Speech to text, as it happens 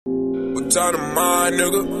Time to mind,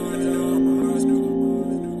 nigga.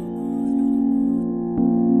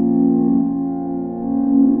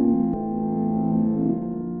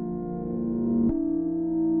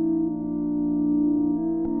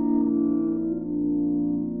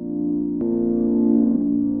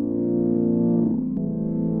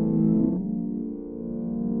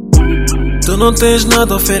 Tu não tens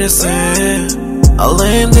nada a oferecer,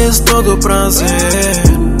 além desse todo o prazer.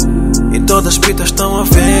 E todas as pitas estão a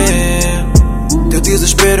ver teu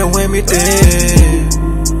desespero é um MT.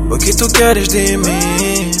 O que tu queres de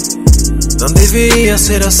mim? Não devia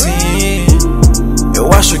ser assim.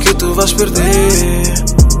 Eu acho que tu vais perder,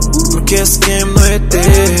 porque esse game não é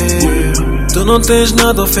teu. Tu não tens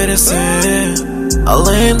nada a oferecer,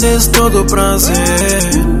 além desse todo o prazer.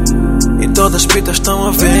 E todas as pitas estão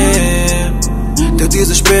a ver teu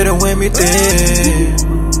desespero é um MT.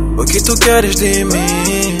 O que tu queres de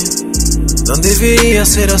mim? Não devia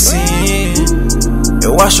ser assim.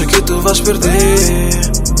 Eu acho que tu vais perder,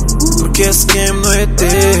 porque esse game não é teu.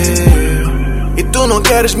 E tu não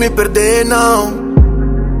queres me perder, não.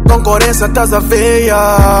 Concorrência estás a veia.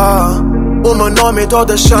 O meu nome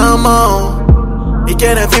todas chamam e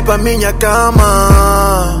querem vir pra minha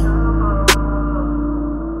cama.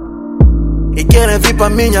 E querem vir pra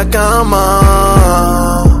minha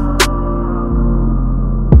cama.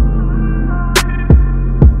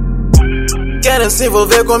 Querem se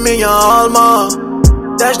envolver com minha alma,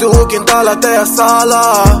 desde o quintal até a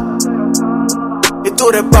sala. E tu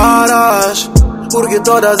reparas, porque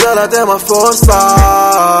todas elas têm uma força.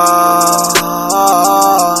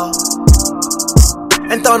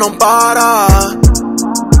 Então não para,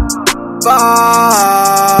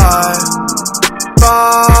 vai,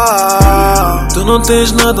 vai. Tu não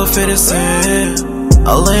tens nada a oferecer,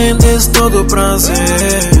 além desse todo o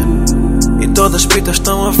prazer. E todas as pitas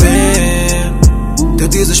estão a ver teu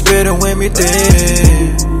desespero é um MT.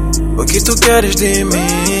 O que tu queres de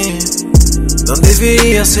mim? Não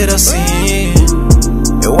devia ser assim.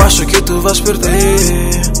 Eu acho que tu vais perder,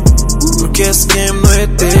 porque esse game não é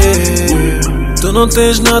teu. Tu não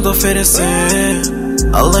tens nada a oferecer,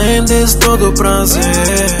 além desse todo o prazer.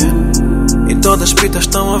 E todas as pitas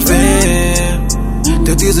estão a ver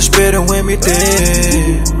teu desespero é um MT.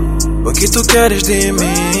 O que tu queres de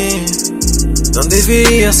mim? Não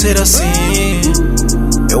devia ser assim.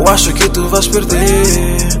 Eu acho que tu vais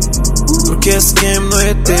perder, porque esse game não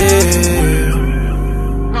é teu.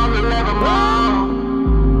 Não me leva mal,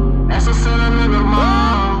 essa cena não é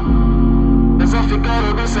normal. Eu só ficar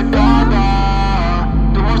obcecada.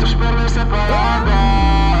 Tu mostras pernas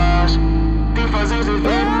separadas, te fazes de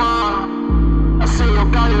vítima. Assim eu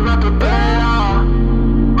caio na tua terra,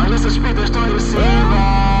 mas essas pitas estão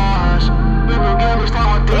agressivas. E no game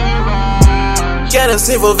estão ativas. Querem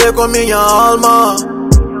se envolver com minha alma,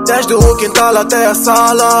 desde o quintal até a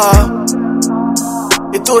sala.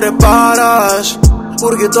 E tu reparas,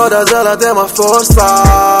 porque todas elas têm uma força.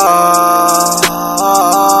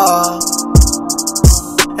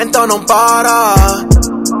 Então não para,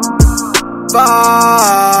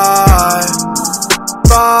 vai,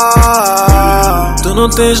 vai. Tu não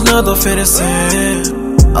tens nada a oferecer,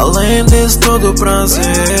 além desse todo o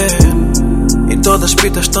prazer. E todas as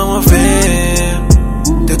pitas estão a ver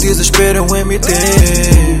teu desespero é um MT.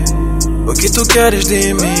 O que tu queres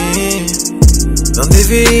de mim? Não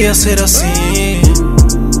devia ser assim.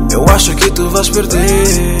 Eu acho que tu vais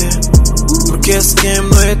perder, porque esse game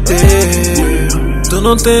não é teu. Tu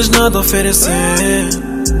não tens nada a oferecer,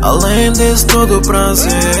 além desse todo o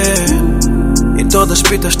prazer. E todas as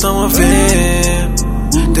pitas estão a ver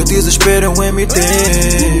teu desespero é um MT.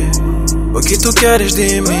 O que tu queres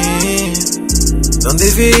de mim? Não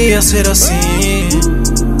devia ser assim.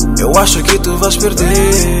 Eu acho que tu vais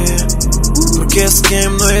perder, porque esse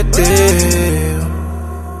game não é teu.